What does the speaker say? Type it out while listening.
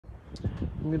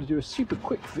I'm going to do a super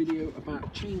quick video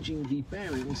about changing the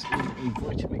bearings in a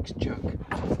Vitamix jug.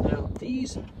 Now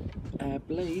these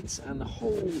blades and the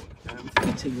whole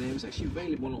fitting there is actually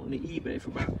available on eBay for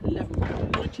about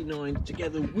 £11.99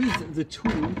 together with the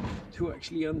tool to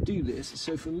actually undo this.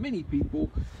 So for many people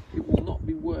it will not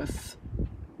be worth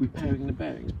repairing the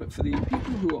bearings, but for the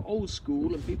people who are old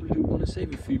school and people who want to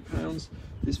save a few pounds,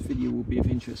 this video will be of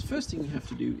interest. First thing you have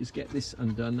to do is get this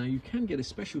undone. Now you can get a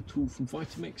special tool from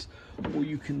Vitamix, or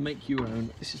you can make your own.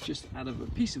 This is just out of a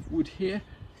piece of wood here,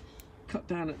 cut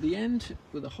down at the end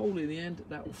with a hole in the end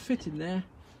that will fit in there,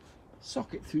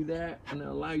 socket through there, and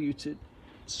it'll allow you to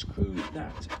screw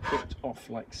that bit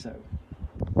off like so.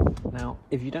 Now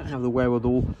if you don't have the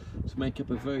wherewithal to make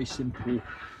up a very simple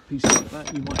piece like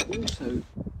that, you might also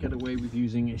get away with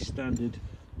using a standard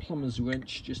plumber's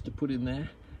wrench just to put in there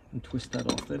and twist that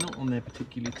off. They're not on there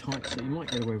particularly tight, so you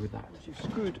might get away with that. Once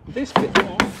you've screwed this bit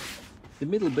off, the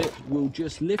middle bit will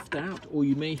just lift out, or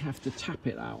you may have to tap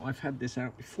it out. I've had this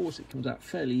out before, so it comes out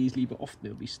fairly easily, but often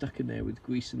it'll be stuck in there with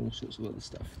grease and all sorts of other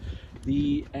stuff.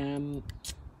 The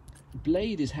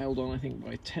blade is held on, I think,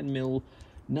 by a 10mm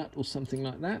nut or something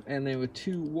like that, and there are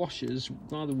two washers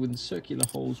rather than circular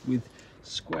holes with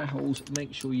square holes.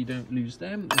 Make sure you don't lose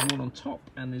them. There's one on top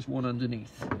and there's one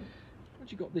underneath.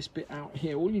 Once you've got this bit out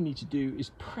here, all you need to do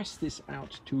is press this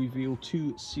out to reveal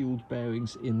two sealed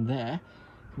bearings in there.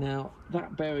 Now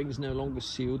that bearing is no longer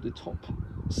sealed, the top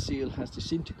seal has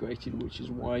disintegrated, which is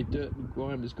why dirt and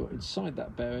grime has got inside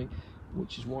that bearing,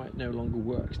 which is why it no longer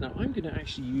works. Now I'm going to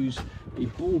actually use a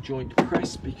ball joint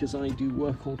press because I do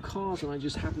work on cars and I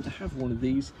just happen to have one of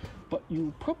these, but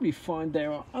you'll probably find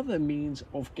there are other means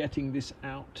of getting this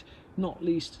out, not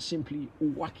least simply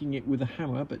whacking it with a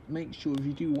hammer. But make sure if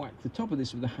you do whack the top of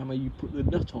this with a hammer, you put the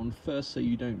nut on first so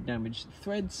you don't damage the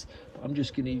threads. But I'm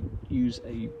just going to use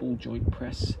a ball joint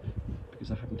press because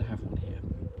I happen to have one here.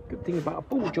 Good thing about a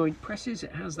ball joint press is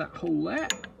it has that hole there,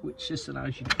 which just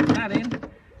allows you to put that in.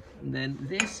 And then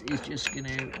this is just going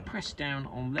to press down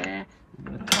on there. I'm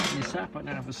going to tighten this up. I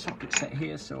don't have a socket set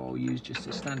here, so I'll use just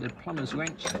a standard plumber's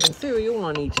wrench. In theory, all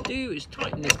I need to do is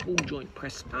tighten this ball joint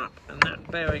press up, and that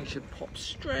bearing should pop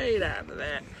straight out of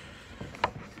there.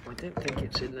 I don't think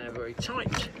it's in there very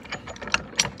tight.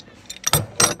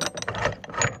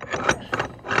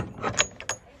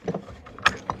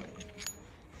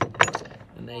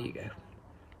 And there you go.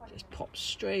 Just pops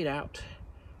straight out.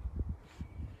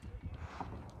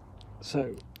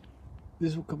 So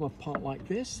this will come apart like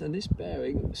this, and this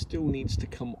bearing still needs to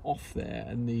come off there,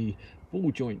 and the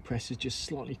ball joint press is just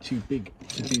slightly too big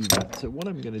to do that. So what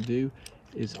I'm going to do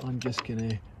is I'm just going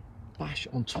to bash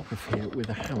on top of here with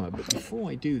a hammer. But before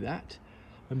I do that,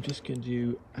 I'm just going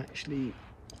to actually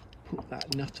put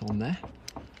that nut on there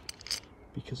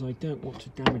because I don't want to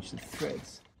damage the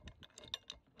threads.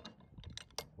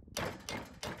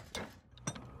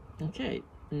 Okay,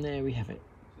 and there we have it.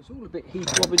 It's all a bit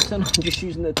Heath Robinson. I'm just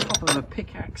using the top of a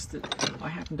pickaxe that I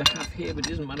happen to have here, but it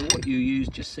doesn't matter what you use,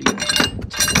 just so you tap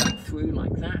that through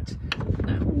like that.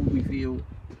 That will reveal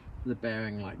the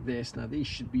bearing like this. Now these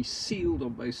should be sealed on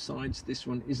both sides. This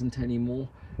one isn't anymore,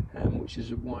 which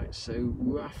is why it's so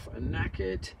rough and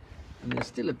knackered. And there's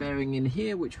still a bearing in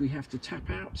here which we have to tap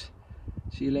out.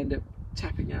 So you'll end up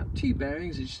tapping out two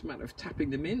bearings. It's just a matter of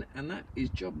tapping them in, and that is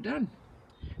job done.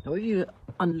 Now if you're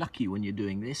unlucky when you're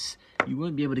doing this, you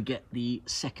won't be able to get the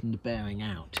second bearing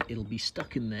out. It'll be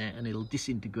stuck in there and it'll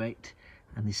disintegrate,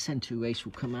 and the centre race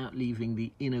will come out, leaving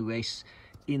the inner race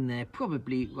in there,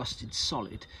 probably rusted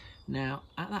solid. Now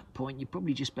at that point you're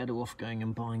probably just better off going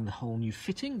and buying the whole new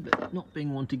fitting, but not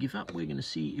being one to give up, we're going to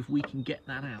see if we can get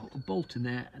that out, a bolt in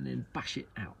there and then bash it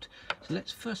out. So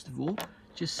let's first of all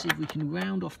just see if we can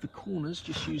round off the corners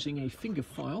just using a finger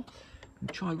file.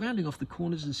 And try rounding off the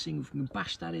corners and seeing if we can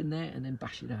bash that in there and then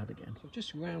bash it out again. So I've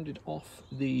just rounded off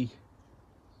the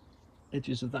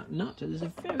edges of that nut, and there's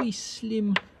a very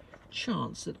slim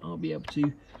chance that I'll be able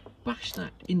to bash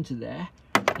that into there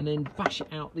and then bash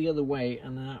it out the other way,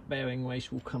 and then that bearing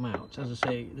race will come out. As I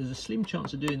say, there's a slim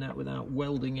chance of doing that without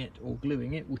welding it or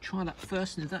gluing it. We'll try that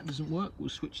first, and if that doesn't work, we'll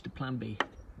switch to plan B.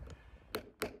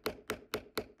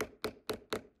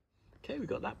 Okay, we've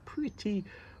got that pretty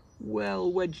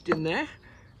well wedged in there,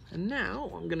 and now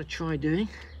what I'm going to try doing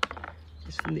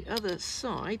is from the other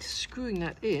side screwing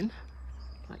that in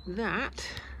like that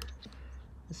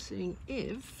and seeing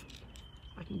if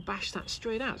I can bash that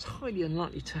straight out. It's highly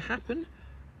unlikely to happen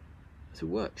to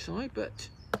work side, but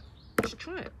let's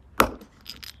try it.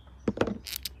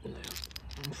 No,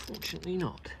 unfortunately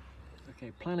not. Okay,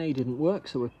 plan A didn't work,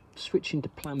 so we're switching to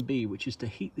plan B, which is to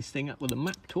heat this thing up with a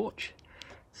map torch,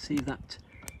 see if that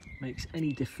makes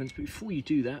any difference. But before you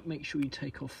do that, make sure you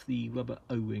take off the rubber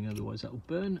O-ring, otherwise that will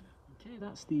burn. Okay,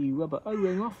 that's the rubber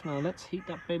O-ring off. Now let's heat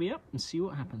that baby up and see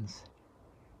what happens.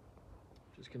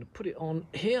 Just going to put it on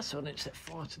here so I don't set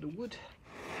fire to the wood.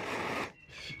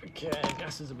 Okay,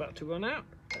 gas is about to run out.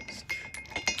 Let's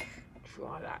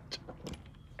try that.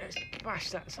 Let's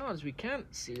bash that as hard as we can,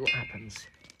 see what happens.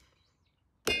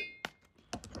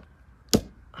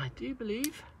 I do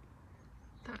believe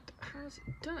that has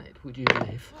done it, would you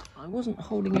believe? I wasn't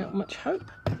holding out much hope.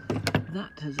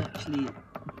 That has actually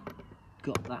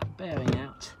got that bearing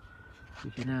out.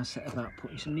 We can now set about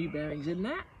putting some new bearings in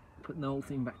there, putting the whole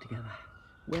thing back together.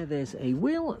 Where there's a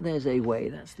will, there's a way.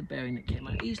 That's the bearing that came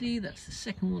out easily. That's the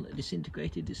second one that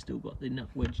disintegrated. It's still got the nut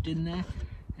wedged in there.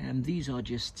 And these are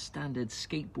just standard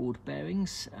skateboard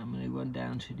bearings. I'm going to run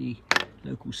down to the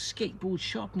local skateboard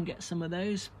shop and get some of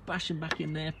those, bash them back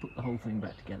in there, put the whole thing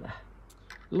back together.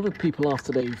 A lot of people,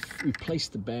 after they've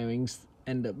replaced the bearings,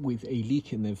 end up with a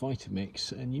leak in their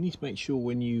Vitamix, and you need to make sure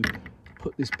when you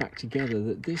put this back together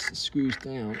that this screws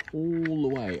down all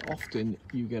the way. Often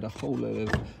you get a whole load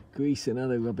of grease and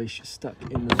other rubbish stuck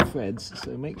in the threads,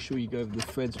 so make sure you go over the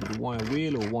threads with a wire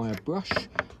wheel or wire brush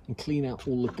and clean out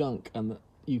all the gunk, and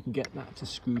you can get that to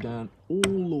screw down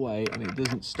all the way and it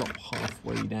doesn't stop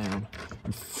halfway down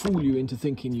and fool you into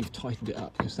thinking you've tightened it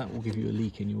up, because that will give you a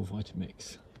leak in your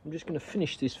Vitamix. I'm just going to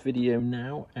finish this video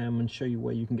now and show you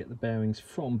where you can get the bearings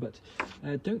from, but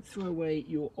don't throw away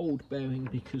your old bearing,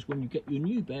 because when you get your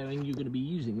new bearing you're going to be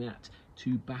using that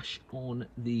to bash on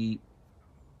the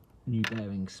new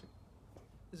bearings.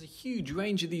 There's a huge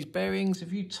range of these bearings.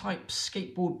 If you type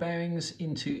skateboard bearings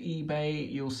into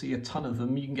eBay, you'll see a ton of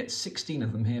them. You can get 16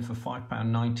 of them here for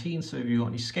 £5.19. So if you've got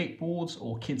any skateboards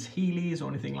or kids' Heelys or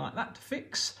anything like that to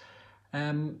fix,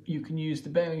 you can use the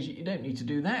bearings. You don't need to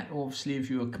do that. Obviously, if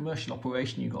you're a commercial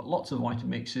operation, you've got lots of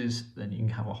Vitamixes, then you can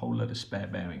have a whole load of spare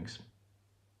bearings.